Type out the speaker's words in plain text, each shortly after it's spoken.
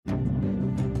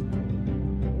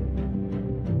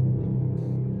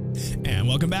And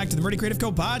welcome back to the Murdy Creative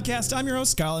Co podcast. I'm your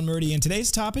host, Colin Murdy, and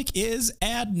today's topic is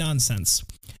ad nonsense.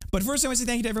 But first, I want to say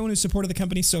thank you to everyone who's supported the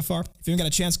company so far. If you haven't got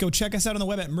a chance, go check us out on the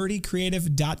web at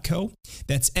murdycreative.co.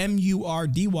 That's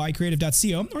MURDY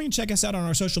creative.co. Or you can check us out on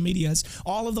our social medias.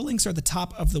 All of the links are at the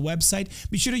top of the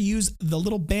website. Be sure to use the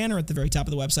little banner at the very top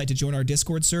of the website to join our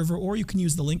Discord server, or you can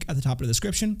use the link at the top of the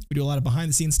description. We do a lot of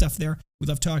behind-the-scenes stuff there. We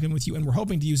love talking with you, and we're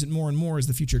hoping to use it more and more as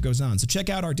the future goes on. So check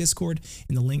out our Discord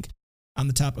in the link on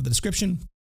the top of the description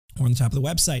or on the top of the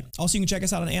website. Also, you can check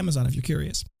us out on Amazon if you're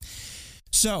curious.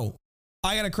 So,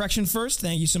 I got a correction first.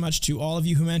 Thank you so much to all of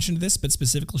you who mentioned this, but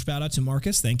specifically shout out to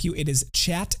Marcus. Thank you. It is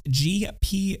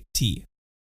ChatGPT.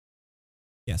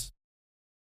 Yes.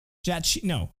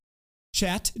 ChatGTP.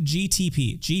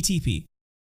 GTP.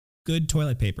 Good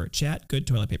toilet paper. Good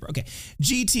toilet paper. Okay.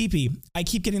 GTP. I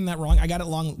keep getting that wrong. I got it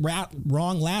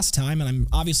wrong last time, and I'm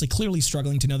obviously clearly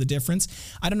struggling to know the difference.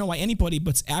 I don't know why anybody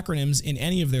puts acronyms in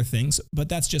any of their things, but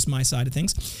that's just my side of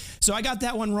things. So I got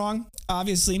that one wrong,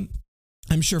 obviously.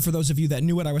 I'm sure for those of you that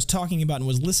knew what I was talking about and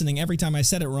was listening, every time I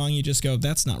said it wrong, you just go,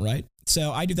 that's not right.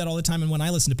 So I do that all the time, and when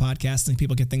I listen to podcasts and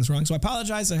people get things wrong. So I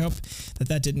apologize. I hope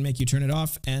that didn't make you turn it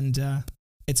off, and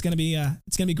it's gonna be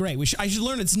great. I should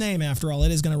learn its name after all.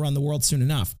 It is gonna run the world soon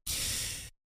enough.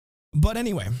 But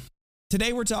anyway,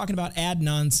 today we're talking about ad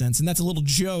nonsense, and that's a little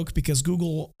joke because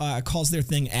Google calls their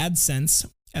thing AdSense,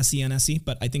 S-E-N-S-E,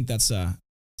 but I think that's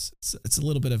it's a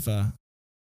little bit of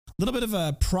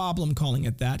a problem calling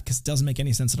it that because it doesn't make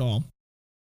any sense at all.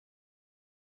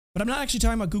 But I'm not actually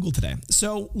talking about Google today.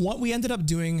 So what we ended up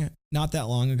doing not that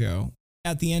long ago,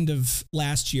 at the end of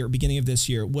last year, beginning of this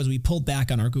year, was we pulled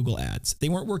back on our Google ads. They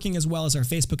weren't working as well as our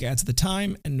Facebook ads at the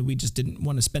time, and we just didn't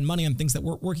want to spend money on things that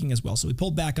weren't working as well. So we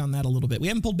pulled back on that a little bit. We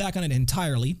haven't pulled back on it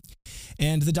entirely,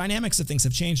 and the dynamics of things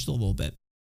have changed a little bit.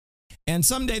 And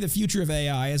someday the future of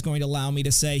AI is going to allow me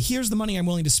to say, here's the money I'm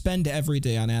willing to spend every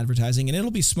day on advertising. And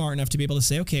it'll be smart enough to be able to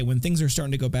say, okay, when things are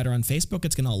starting to go better on Facebook,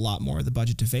 it's going to allot more of the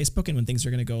budget to Facebook. And when things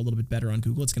are going to go a little bit better on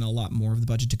Google, it's going to allot more of the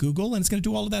budget to Google. And it's going to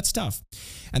do all of that stuff.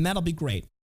 And that'll be great.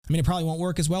 I mean, it probably won't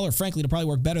work as well, or frankly, it'll probably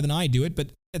work better than I do it.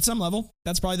 But at some level,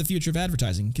 that's probably the future of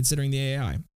advertising, considering the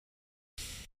AI.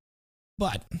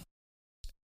 But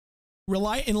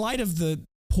in light of the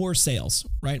poor sales,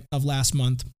 right, of last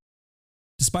month,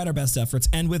 despite our best efforts,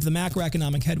 and with the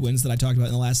macroeconomic headwinds that I talked about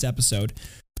in the last episode,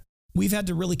 we've had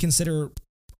to really consider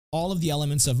all of the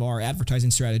elements of our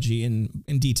advertising strategy in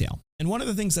detail. And one of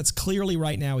the things that's clearly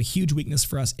right now a huge weakness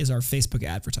for us is our Facebook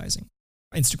advertising.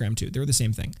 Instagram too, they're the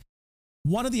same thing.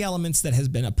 One of the elements that has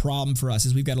been a problem for us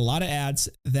is we've got a lot of ads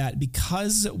that,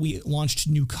 because we launched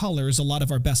new colors, a lot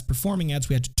of our best performing ads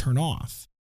we had to turn off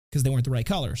because they weren't the right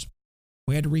colors.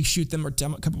 We had to reshoot them or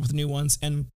come up with new ones,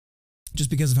 and just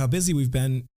because of how busy we've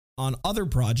been on other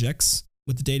projects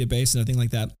with the database and everything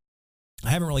like that, I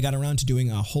haven't really gotten around to doing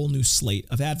a whole new slate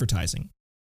of advertising.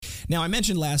 Now, I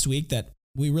mentioned last week that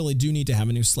we really do need to have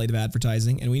a new slate of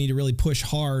advertising, and we need to really push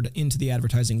hard into the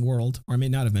advertising world, or I may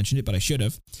not have mentioned it, but I should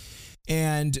have.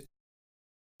 And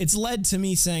it's led to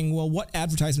me saying, well, what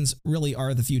advertisements really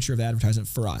are the future of advertising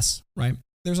for us, right?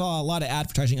 There's a lot of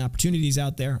advertising opportunities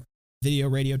out there. Video,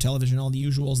 radio, television, all the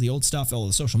usuals, the old stuff, all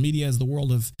the social media is the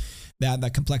world of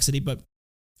that complexity. But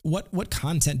what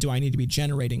content do I need to be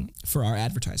generating for our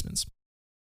advertisements?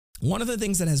 One of the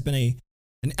things that has been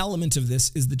an element of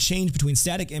this is the change between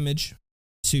static image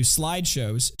to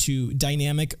slideshows to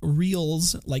dynamic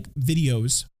reels, like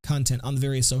videos, content on the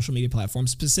various social media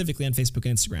platforms, specifically on Facebook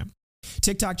and Instagram.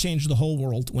 TikTok changed the whole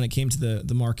world when it came to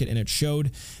the market, and it showed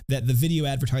that the video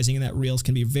advertising in that reels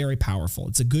can be very powerful.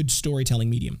 It's a good storytelling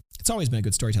medium. It's always been a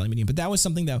good storytelling medium, but that was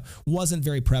something that wasn't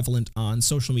very prevalent on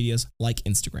social medias like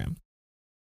Instagram.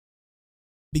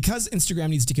 Because Instagram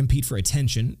needs to compete for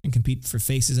attention and compete for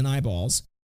faces and eyeballs,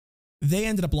 they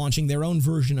ended up launching their own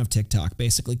version of TikTok,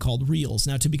 basically called Reels.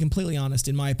 Now, to be completely honest,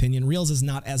 in my opinion, Reels is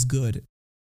not as good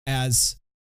as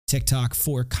TikTok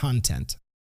for content.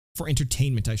 For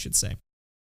entertainment, I should say.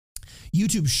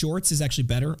 YouTube Shorts is actually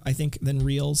better, I think, than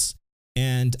Reels.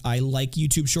 And I like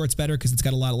YouTube Shorts better because it's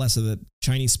got a lot less of the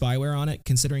Chinese spyware on it,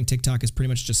 considering TikTok is pretty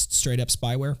much just straight up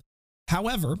spyware.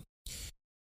 However,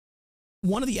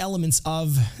 one of the elements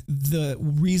of the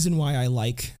reason why I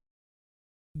like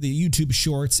the YouTube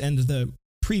Shorts and the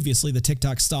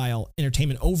TikTok style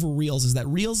entertainment over Reels is that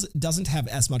Reels doesn't have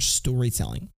as much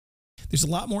storytelling. There's a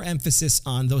lot more emphasis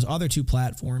on those other two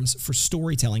platforms for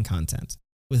storytelling content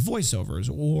with voiceovers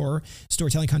or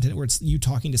storytelling content where it's you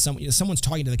talking to someone, someone's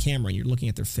talking to the camera and you're looking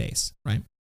at their face, right?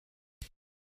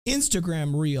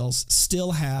 Instagram Reels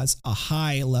still has a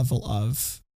high level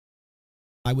of,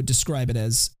 I would describe it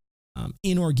as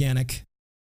inorganic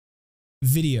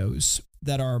videos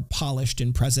that are polished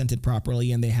and presented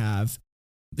properly, and they have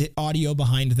the audio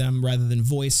behind them rather than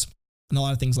voice, and a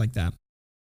lot of things like that.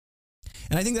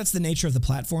 And I think that's the nature of the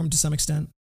platform to some extent.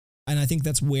 And I think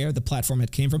that's where the platform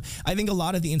had came from. I think a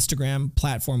lot of the Instagram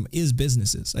platform is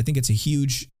businesses. I think it's a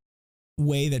huge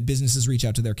way that businesses reach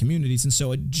out to their communities. And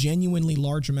so a genuinely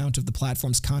large amount of the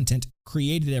platform's content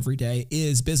created every day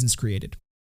is business created.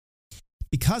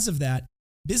 Because of that,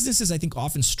 businesses, I think,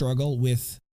 often struggle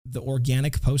with the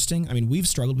organic posting. I mean, we've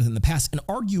struggled with it in the past, and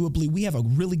arguably we have a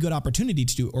really good opportunity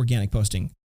to do organic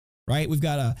posting, right? We've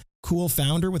got a cool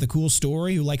founder with a cool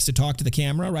story who likes to talk to the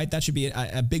camera, right? That should be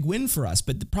a big win for us.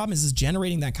 But the problem is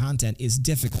generating that content is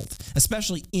difficult,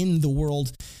 especially in the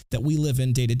world that we live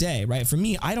in day to day, right? For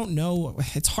me, I don't know.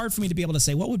 It's hard for me to be able to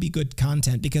say what would be good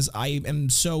content because I am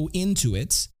so into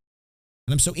it.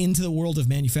 And I'm so into the world of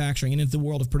manufacturing and into the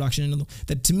world of production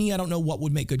that to me, I don't know what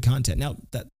would make good content. Now,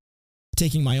 that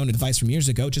taking my own advice from years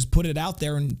ago, just put it out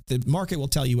there and the market will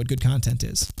tell you what good content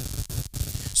is.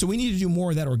 So we need to do more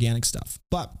of that organic stuff.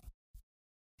 But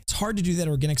it's hard to do that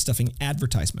organic stuff in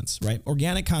advertisements, right?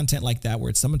 Organic content like that, where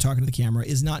it's someone talking to the camera,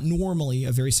 is not normally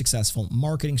a very successful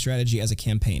marketing strategy as a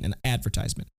campaign, an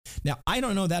advertisement. Now, I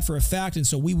don't know that for a fact, and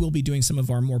so we will be doing some of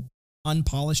our more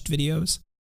unpolished videos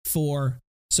for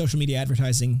social media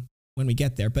advertising when we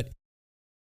get there. But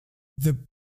the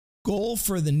goal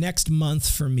for the next month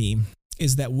for me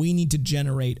is that we need to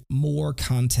generate more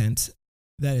content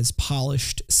that is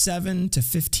polished 7 to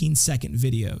 15 second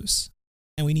videos.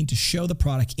 And we need to show the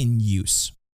product in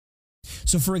use.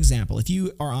 So for example, if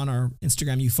you are on our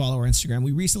Instagram, you follow our Instagram,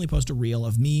 we recently posted a reel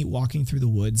of me walking through the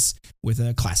woods with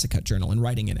a Classic Cut journal and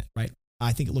writing in it, right?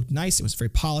 I think it looked nice. It was very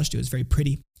polished. It was very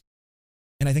pretty.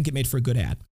 And I think it made for a good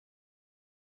ad.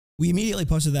 We immediately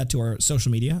posted that to our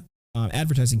social media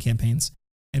advertising campaigns,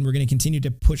 and we're going to continue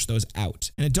to push those out.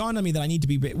 And it dawned on me that I need to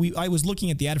be, I was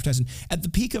looking at the advertising at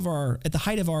the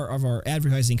height of our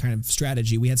advertising kind of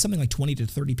strategy. We had something like 20 to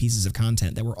 30 pieces of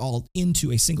content that were all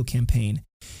into a single campaign.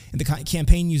 And the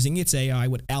campaign, using its AI,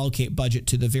 would allocate budget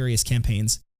to the various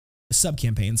campaigns,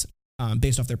 sub-campaigns,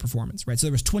 based off their performance, right? So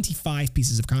there was 25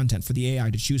 pieces of content for the AI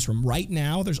to choose from. Right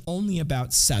now, there's only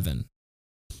about 7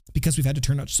 because we've had to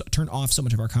turn off so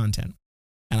much of our content.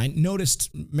 And I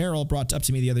noticed Meryl brought up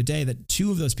to me the other day that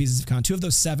 2 of those pieces of content, 2 of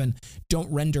those 7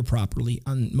 don't render properly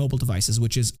on mobile devices,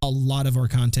 which is a lot of our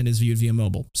content is viewed via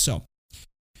mobile. So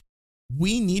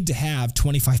we need to have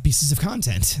 25 pieces of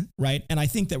content, right? And I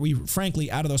think that we,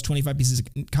 frankly, out of those 25 pieces of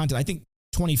content, I think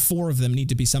 24 of them need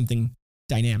to be something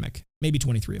dynamic. Maybe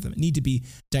 23 of them need to be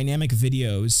dynamic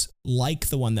videos like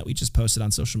the one that we just posted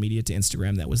on social media to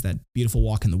Instagram. That was that beautiful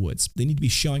walk in the woods. They need to be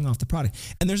showing off the product.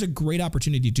 And there's a great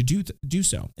opportunity to do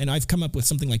so. And I've come up with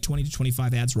something like 20 to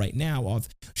 25 ads right now of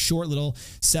short little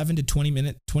 7 to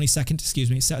 20 second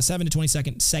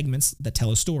segments that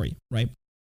tell a story, right?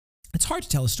 It's hard to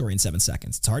tell a story in 7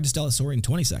 seconds. It's hard to tell a story in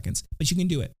 20 seconds, but you can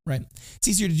do it, right? It's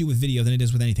easier to do with video than it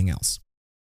is with anything else.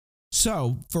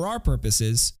 So for our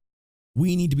purposes,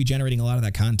 we need to be generating a lot of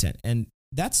that content. And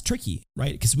that's tricky,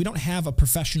 right? Because we don't have a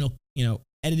professional,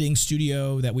 editing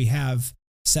studio that we have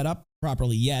set up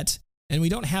properly yet. And we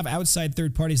don't have outside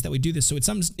third parties that we do this. So it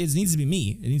needs to be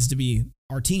me. It needs to be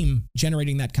our team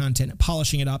generating that content,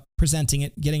 polishing it up, presenting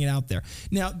it, getting it out there.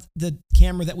 Now, the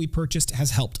camera that we purchased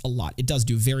has helped a lot. It does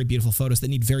do very beautiful photos that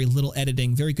need very little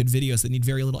editing, very good videos that need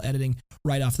very little editing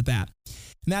right off the bat.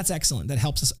 And that's excellent. That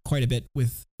helps us quite a bit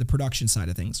with the production side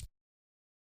of things.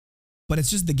 But it's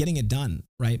just the getting it done,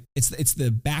 right? It's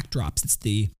the backdrops, it's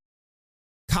the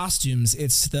costumes,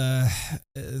 it's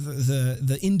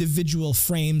the individual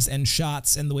frames and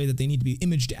shots and the way that they need to be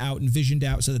imaged out and visioned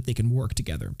out so that they can work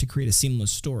together to create a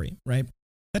seamless story, right?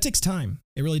 That takes time.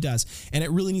 It really does. And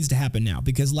it really needs to happen now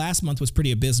because last month was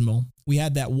pretty abysmal. We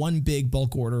had that one big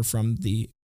bulk order from the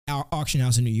auction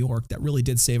house in New York that really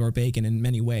did save our bacon in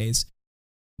many ways.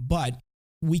 But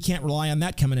we can't rely on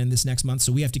that coming in this next month,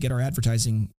 so we have to get our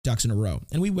advertising ducks in a row,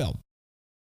 and we will.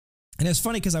 And it's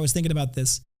funny because I was thinking about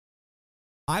this.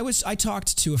 I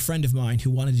talked to a friend of mine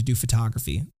who wanted to do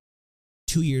photography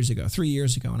 3 years ago,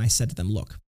 and I said to them,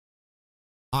 look,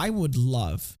 I would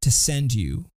love to send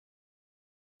you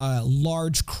a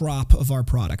large crop of our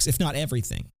products, if not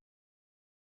everything.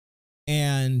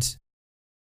 And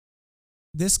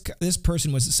this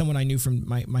person was someone I knew from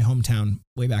my hometown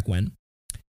way back when.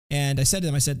 And I said to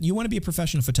them, you want to be a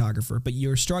professional photographer, but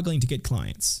you're struggling to get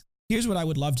clients. Here's what I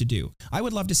would love to do. I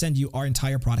would love to send you our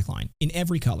entire product line in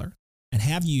every color and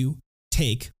have you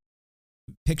take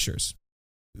pictures,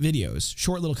 videos,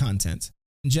 short little content,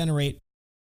 and generate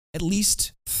at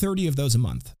least 30 of those a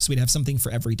month. So we'd have something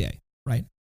for every day, right?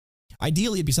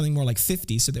 Ideally, it'd be something more like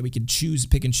 50 so that we could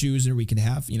pick and choose, or we could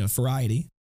have, variety.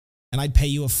 And I'd pay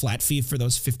you a flat fee for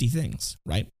those 50 things,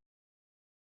 right?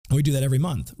 And we do that every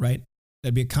month, right?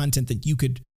 That'd be a content that you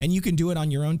could do it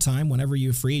on your own time whenever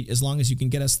you're free, as long as you can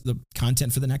get us the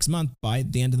content for the next month by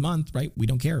the end of the month, right? We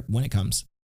don't care when it comes.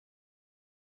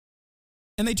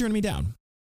 And they turned me down.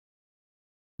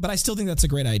 But I still think that's a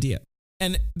great idea.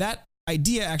 And that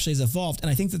idea actually has evolved. And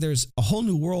I think that there's a whole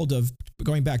new world of,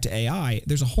 going back to AI,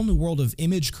 there's a whole new world of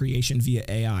image creation via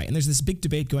AI. And there's this big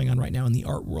debate going on right now in the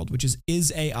art world, which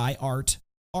is AI art,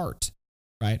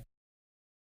 right?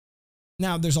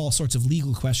 Now, there's all sorts of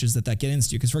legal questions that get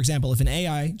into. Because, for example, if an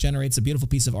AI generates a beautiful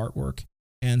piece of artwork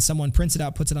and someone prints it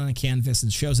out, puts it on a canvas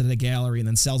and shows it at a gallery and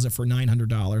then sells it for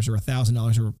 $900 or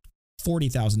 $1,000 or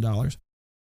 $40,000,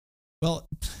 well,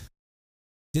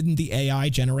 didn't the AI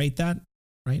generate that?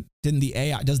 Right? Does the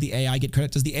AI get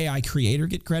credit? Does the AI creator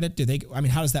get credit?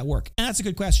 How does that work? And that's a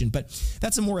good question, but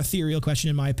that's a more ethereal question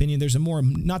in my opinion. There's a more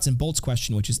nuts and bolts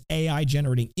question, which is AI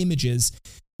generating images,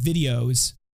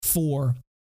 videos for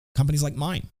companies like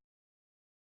mine.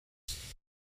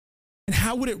 And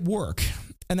how would it work?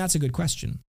 And that's a good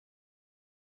question.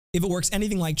 If it works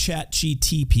anything like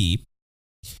ChatGPT,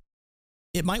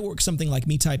 it might work something like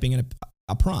me typing in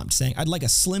a prompt saying, I'd like a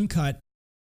slim cut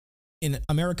in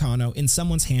Americano in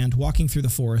someone's hand walking through the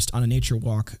forest on a nature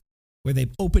walk where they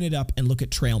open it up and look at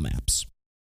trail maps,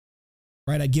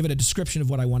 right? I'd give it a description of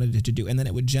what I wanted it to do, and then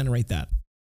it would generate that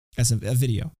as a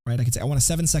video, right? I could say, I want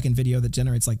a 7-second video that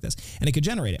generates like this, and it could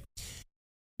generate it.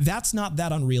 That's not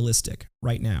that unrealistic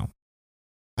right now.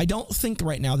 I don't think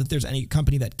right now that there's any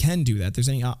company that can do that. There's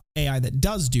any AI that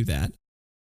does do that,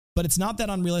 but it's not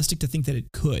that unrealistic to think that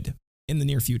it could in the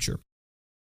near future.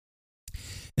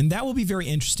 And that will be very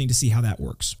interesting to see how that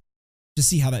works, to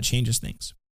see how that changes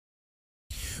things.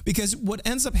 Because what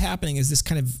ends up happening is this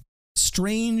kind of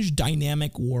strange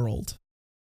dynamic world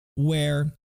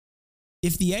where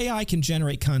if the AI can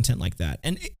generate content like that,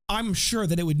 and I'm sure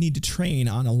that it would need to train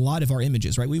on a lot of our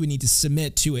images, right? We would need to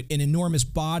submit to it an enormous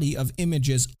body of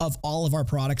images of all of our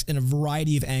products in a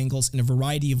variety of angles, in a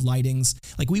variety of lightings.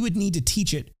 Like, we would need to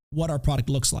teach it what our product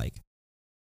looks like.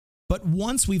 But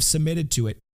once we've submitted to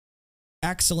it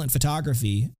excellent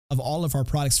photography of all of our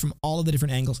products from all of the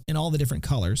different angles in all the different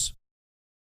colors,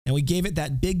 and we gave it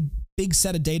that big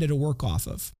set of data to work off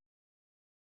of,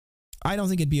 I don't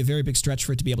think it'd be a very big stretch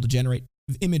for it to be able to generate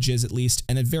images, at least,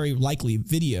 and very likely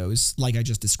videos like I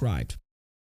just described.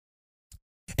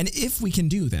 And if we can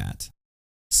do that,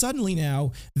 suddenly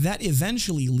now that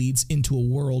eventually leads into a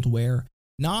world where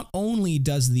not only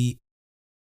does the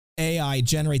AI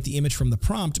generate the image from the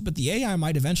prompt, but the AI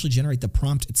might eventually generate the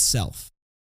prompt itself,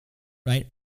 right?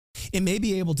 It may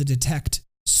be able to detect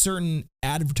certain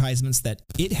advertisements that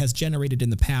it has generated in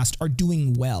the past are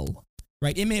doing well,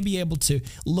 right? It may be able to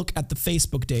look at the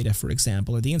Facebook data, for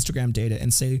example, or the Instagram data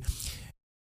and say,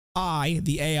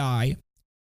 the AI,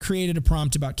 created a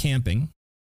prompt about camping,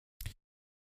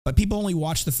 but people only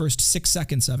watched the first 6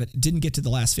 seconds of it, didn't get to the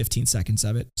last 15 seconds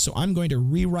of it. So I'm going to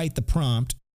rewrite the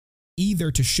prompt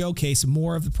either to showcase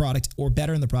more of the product or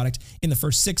better in the product in the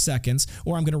first 6 seconds,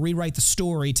 or I'm going to rewrite the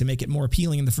story to make it more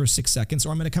appealing in the first 6 seconds, or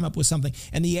I'm going to come up with something.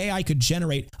 And the AI could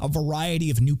generate a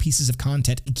variety of new pieces of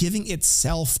content, giving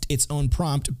itself its own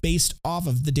prompt based off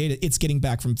of the data it's getting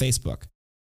back from Facebook,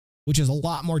 which is a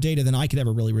lot more data than I could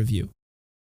ever really review.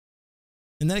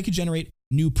 And then it could generate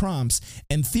new prompts.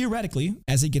 And theoretically,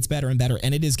 as it gets better and better,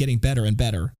 and it is getting better and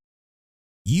better,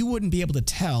 you wouldn't be able to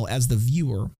tell as the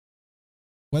viewer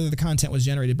whether the content was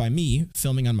generated by me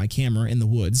filming on my camera in the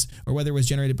woods, or whether it was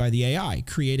generated by the AI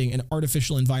creating an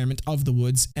artificial environment of the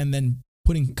woods and then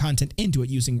putting content into it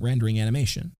using rendering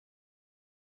animation.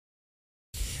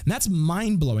 And that's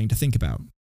mind-blowing to think about,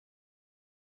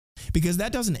 because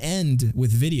that doesn't end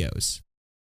with videos,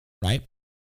 right?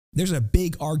 There's a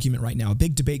big argument right now, a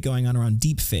big debate going on around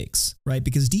deepfakes, right?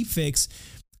 Because deepfakes,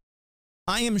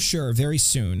 I am sure very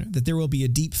soon that there will be a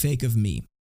deepfake of me.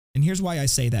 And here's why I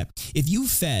say that. If you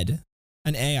fed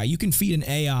an AI, you can feed an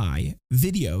AI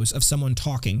videos of someone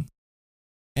talking,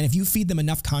 and if you feed them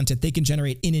enough content, they can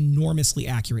generate an enormously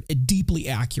accurate, a deeply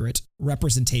accurate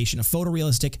representation, a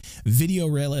photorealistic, video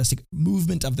realistic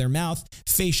movement of their mouth,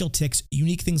 facial tics,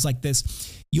 unique things like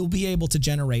this. You'll be able to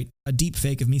generate a deep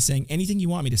fake of me saying anything you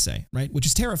want me to say, right? Which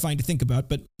is terrifying to think about,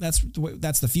 but that's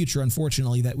the future,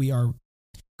 unfortunately, that we are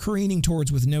careening towards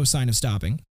with no sign of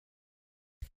stopping.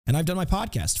 And I've done my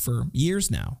podcast for years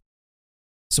now.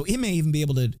 So it may even be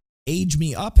able to age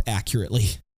me up accurately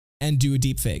and do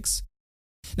deep fakes.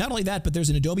 Not only that, but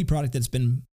there's an Adobe product that's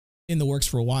been in the works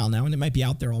for a while now, and it might be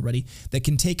out there already, that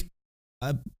can take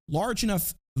a large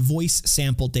enough voice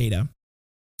sample data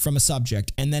from a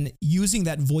subject, and then using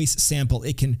that voice sample,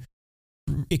 it can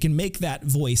make that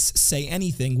voice say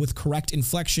anything with correct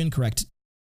inflection, correct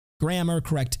grammar,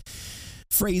 correct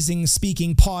phrasing,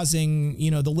 speaking, pausing,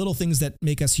 the little things that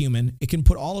make us human. It can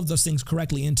put all of those things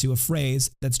correctly into a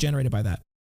phrase that's generated by that.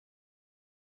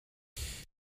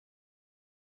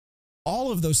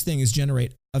 All of those things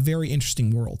generate a very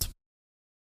interesting world.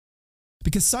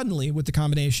 Because suddenly, with the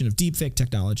combination of deepfake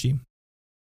technology,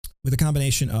 with a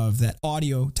combination of that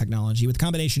audio technology, with a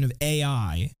combination of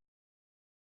AI,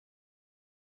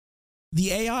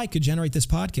 the AI could generate this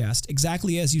podcast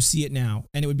exactly as you see it now,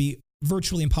 and it would be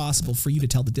virtually impossible for you to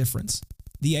tell the difference.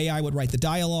 The AI would write the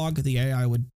dialogue, the AI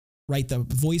would write the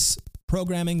voice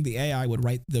programming, the AI would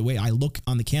write the way I look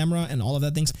on the camera and all of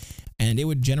that things, and it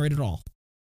would generate it all.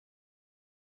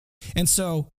 And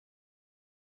so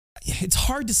it's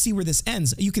hard to see where this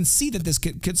ends. You can see that this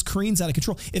gets careens out of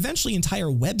control. Eventually, entire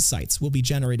websites will be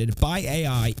generated by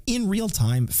AI in real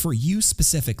time for you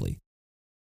specifically.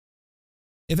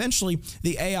 Eventually,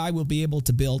 the AI will be able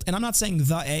to build, and I'm not saying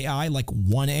the AI like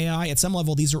one AI. At some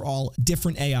level, these are all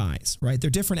different AIs, right? They're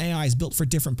different AIs built for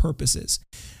different purposes.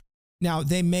 Now,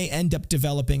 they may end up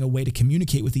developing a way to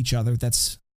communicate with each other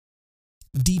that's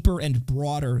deeper and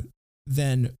broader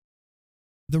than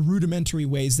the rudimentary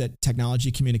ways that technology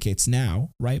communicates now,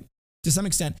 right? To some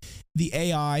extent, the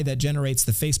AI that generates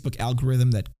the Facebook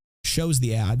algorithm that shows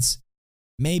the ads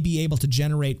may be able to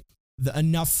generate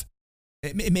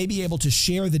it may be able to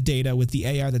share the data with the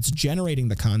AI that's generating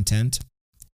the content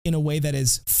in a way that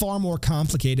is far more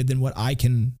complicated than what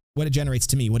it generates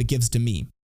to me, what it gives to me,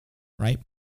 right?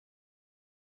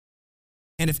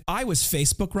 And if I was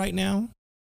Facebook right now,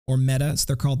 or Meta as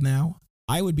they're called now,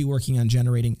 I would be working on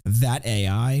generating that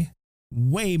AI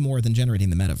way more than generating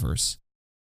the metaverse.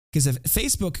 Because if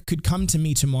Facebook could come to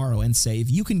me tomorrow and say, if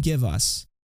you can give us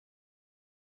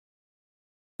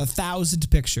 1,000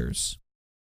 pictures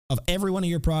of every one of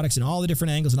your products and all the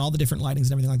different angles and all the different lightings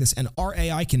and everything like this, and our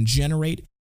AI can generate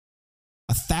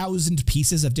 1,000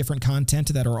 pieces of different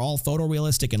content that are all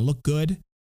photorealistic and look good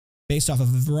based off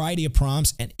of a variety of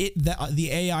prompts, and the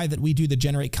AI that we do that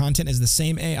generate content is the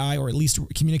same AI, or at least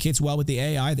communicates well with the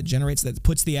AI that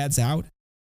puts the ads out,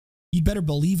 you'd better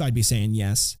believe I'd be saying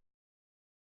yes.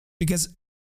 Because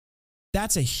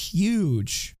that'd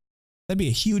be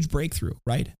a huge breakthrough,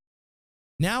 right?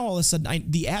 Now, all of a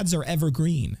sudden, the ads are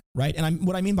evergreen, right? And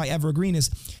what I mean by evergreen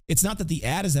is it's not that the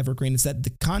ad is evergreen, it's that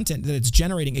the content that it's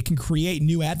generating, it can create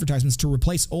new advertisements to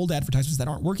replace old advertisements that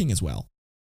aren't working as well.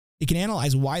 It can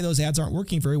analyze why those ads aren't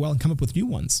working very well and come up with new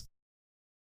ones.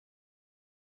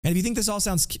 And if you think this all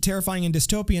sounds terrifying and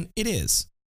dystopian, it is.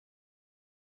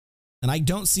 And I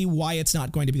don't see why it's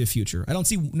not going to be the future. I don't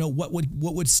see what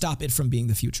would stop it from being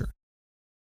the future.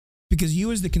 Because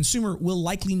you as the consumer will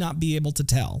likely not be able to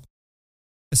tell,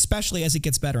 especially as it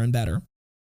gets better and better.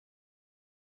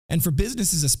 And for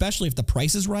businesses, especially if the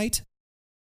price is right,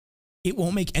 it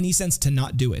won't make any sense to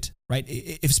not do it, right?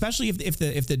 Especially if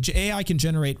the AI can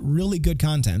generate really good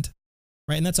content,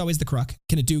 right? And that's always the crux.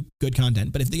 Can it do good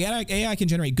content? But if the AI can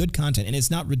generate good content and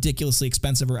it's not ridiculously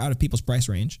expensive or out of people's price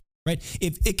range, right?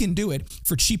 If it can do it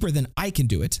for cheaper than I can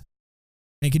do it,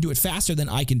 and it can do it faster than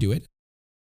I can do it,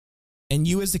 and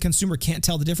you as the consumer can't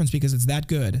tell the difference because it's that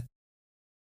good,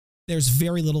 there's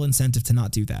very little incentive to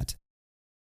not do that.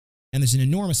 And there's an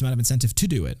enormous amount of incentive to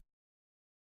do it,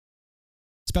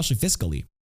 especially fiscally.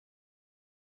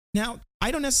 Now,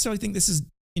 I don't necessarily think this is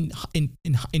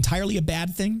entirely a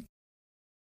bad thing,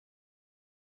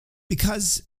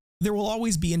 because there will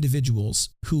always be individuals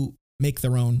who make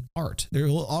their own art. There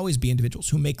will always be individuals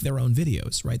who make their own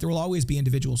videos, right? There will always be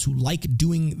individuals who like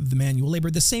doing the manual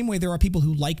labor. The same way there are people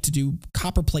who like to do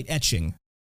copperplate etching,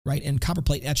 right? And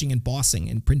copperplate etching and bossing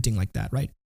and printing like that,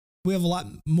 right? We have a lot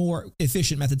more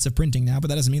efficient methods of printing now, but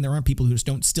that doesn't mean there aren't people who just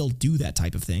don't still do that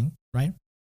type of thing, right?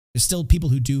 There's still people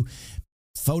who do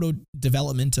photo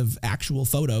development of actual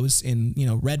photos in,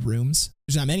 red rooms.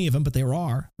 There's not many of them, but there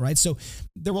are, right? So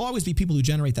there will always be people who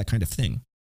generate that kind of thing.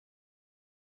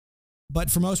 But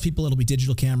for most people, it'll be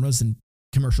digital cameras and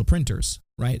commercial printers,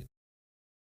 right?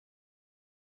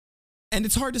 And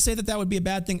it's hard to say that that would be a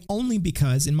bad thing, only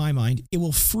because, in my mind, it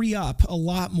will free up a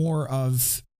lot more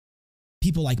of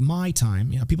people like my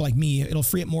time, people like me. It'll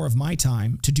free up more of my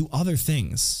time to do other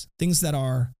things that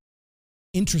are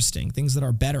interesting, things that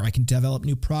are better. I can develop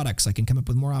new products. I can come up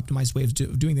with more optimized ways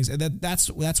of doing things.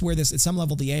 That's where this, at some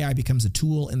level, the AI becomes a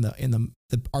tool in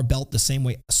our belt, the same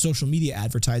way social media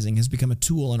advertising has become a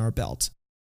tool in our belt.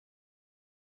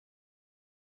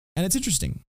 And it's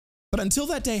interesting. But until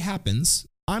that day happens,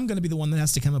 I'm going to be the one that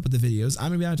has to come up with the videos.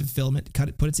 I'm going to have to film it, cut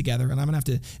it, put it together, and I'm going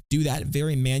to have to do that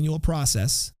very manual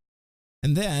process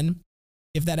And then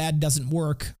if that ad doesn't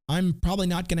work, I'm probably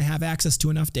not going to have access to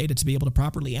enough data to be able to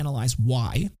properly analyze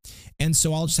why. And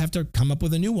so I'll just have to come up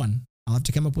with a new one. I'll have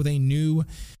to come up with a new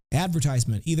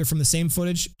advertisement, either from the same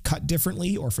footage cut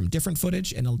differently or from different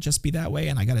footage, and it'll just be that way.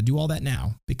 And I got to do all that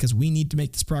now because we need to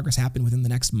make this progress happen within the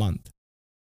next month.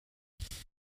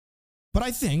 But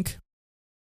I think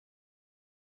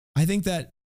that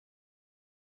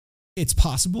it's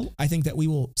possible. I think that we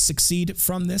will succeed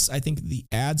from this. I think the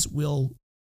ads will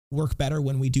work better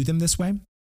when we do them this way.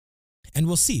 And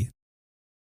we'll see.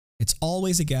 It's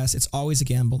always a guess. It's always a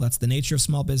gamble. That's the nature of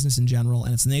small business in general,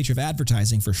 and it's the nature of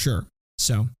advertising for sure.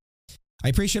 So I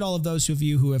appreciate all of those of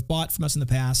you who have bought from us in the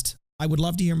past. I would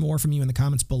love to hear more from you in the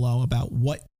comments below about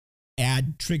what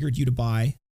ad triggered you to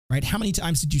buy, right? How many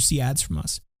times did you see ads from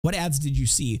us? What ads did you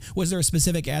see? Was there a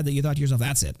specific ad that you thought to yourself,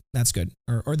 that's it, that's good?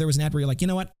 Or there was an ad where you're like, you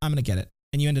know what, I'm going to get it.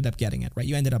 And you ended up getting it, right?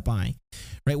 You ended up buying,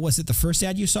 right? Was it the first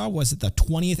ad you saw? Was it the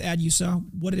 20th ad you saw?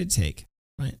 What did it take?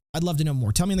 Right? I'd love to know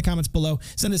more. Tell me in the comments below.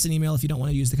 Send us an email if you don't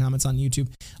want to use the comments on YouTube.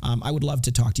 I would love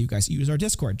to talk to you guys. Use our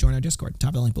Discord. Join our Discord. Top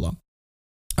of the link below.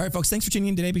 All right, folks, thanks for tuning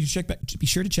in today. Be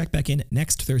sure to check back in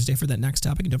next Thursday for that next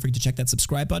topic. And don't forget to check that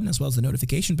subscribe button as well as the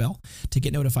notification bell to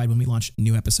get notified when we launch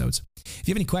new episodes. If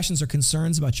you have any questions or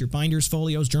concerns about your binders,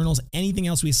 folios, journals, anything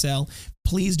else we sell,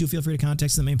 please do feel free to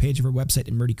contact us on the main page of our website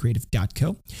at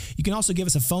murdycreative.co. You can also give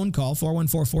us a phone call,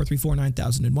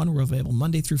 414-434-9001. We're available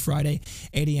Monday through Friday,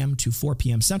 8 a.m. to 4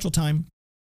 p.m. Central Time.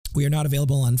 We are not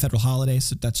available on federal holidays,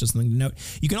 so that's just something to note.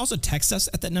 You can also text us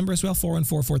at that number as well,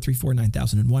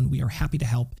 414-434-9001. We are happy to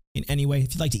help in any way.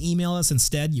 If you'd like to email us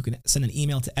instead, you can send an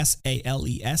email to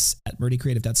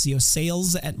sales@murdycreative.co,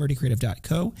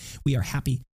 sales@murdycreative.co. We are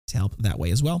happy to help that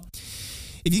way as well.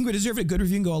 If you think we deserve it, a good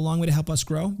review can go a long way to help us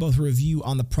grow, both a review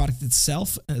on the product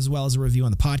itself as well as a review on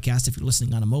the podcast if you're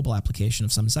listening on a mobile application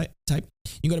of some type.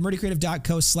 You can go to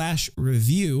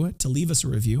murdycreative.co/review to leave us a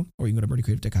review, or you can go to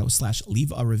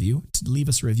murdycreative.co/leave a review to leave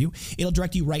us a review. It'll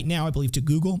direct you right now, I believe, to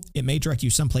Google. It may direct you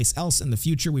someplace else in the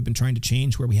future. We've been trying to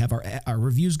change where we have our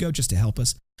reviews go just to help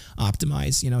us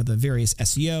optimize, the various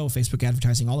SEO, Facebook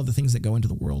advertising, all of the things that go into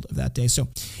the world of that day. So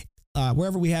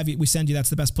wherever we send you, that's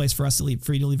the best place for us to leave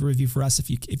a review for us if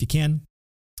you can.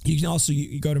 You can also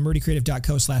you go to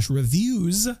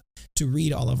murdycreative.co/reviews to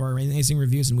read all of our amazing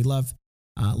reviews, and we love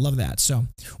that. So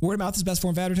word of mouth is the best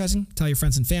form of advertising. Tell your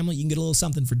friends and family. You can get a little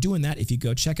something for doing that if you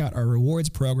go check out our rewards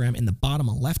program in the bottom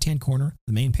left-hand corner,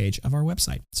 the main page of our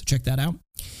website. So check that out.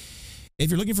 If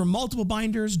you're looking for multiple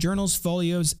binders, journals,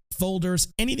 folios, folders,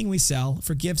 anything we sell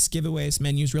for gifts, giveaways,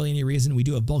 menus, really any reason, we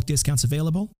do have bulk discounts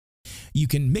available. You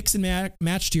can mix and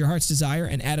match to your heart's desire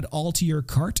and add it all to your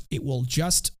cart. It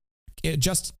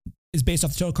just is based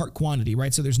off the total cart quantity,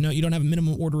 right? So you don't have a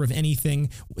minimum order of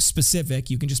anything specific.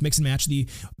 You can just mix and match. The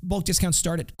bulk discounts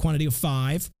start at quantity of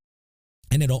 5,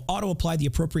 and it'll auto apply the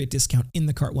appropriate discount in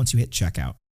the cart once you hit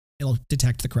checkout. It'll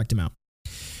detect the correct amount.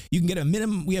 You can get a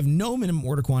minimum. We have no minimum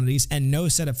order quantities and no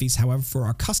setup fees, however, for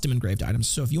our custom engraved items.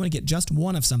 So if you want to get just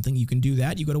one of something, you can do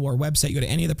that. You go to our website, you go to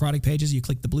any of the product pages, you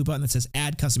click the blue button that says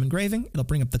Add Custom Engraving. It'll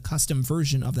bring up the custom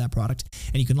version of that product,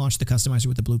 and you can launch the customizer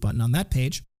with the blue button on that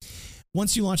page.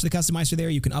 Once you launch the customizer there,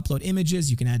 you can upload images,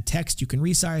 you can add text, you can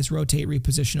resize, rotate,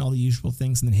 reposition, all the usual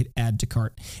things, and then hit Add to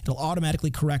Cart. It'll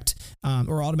automatically correct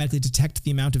or automatically detect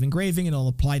the amount of engraving, and it'll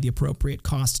apply the appropriate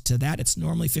cost to that. It's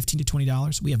normally $15 to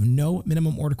 $20. We have no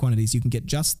minimum order quantities. You can get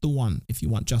just the one if you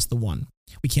want just the one.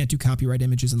 We can't do copyright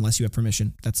images unless you have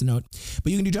permission. That's a note.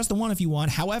 But you can do just the one if you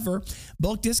want. However,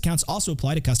 bulk discounts also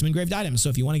apply to custom engraved items. So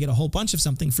if you want to get a whole bunch of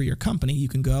something for your company, you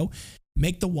can go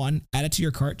make the one, add it to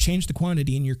your cart, change the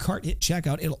quantity in your cart, hit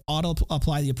checkout. It'll auto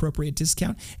apply the appropriate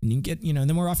discount, and you can get, and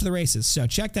then we're off to the races. So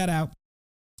check that out.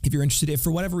 If you're interested, if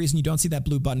for whatever reason you don't see that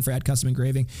blue button for Add Custom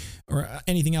Engraving or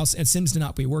anything else, it seems to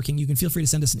not be working, you can feel free to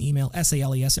send us an email,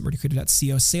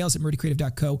 sales@murdycreative.co,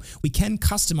 sales@murdycreative.co. We can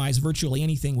customize virtually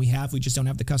anything we have. We just don't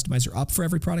have the customizer up for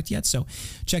every product yet. So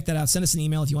check that out. Send us an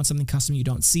email if you want something custom, you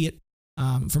don't see it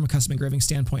from a custom engraving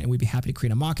standpoint, and we'd be happy to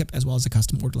create a mock-up as well as a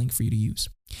custom order link for you to use.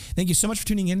 Thank you so much for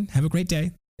tuning in. Have a great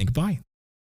day, and goodbye.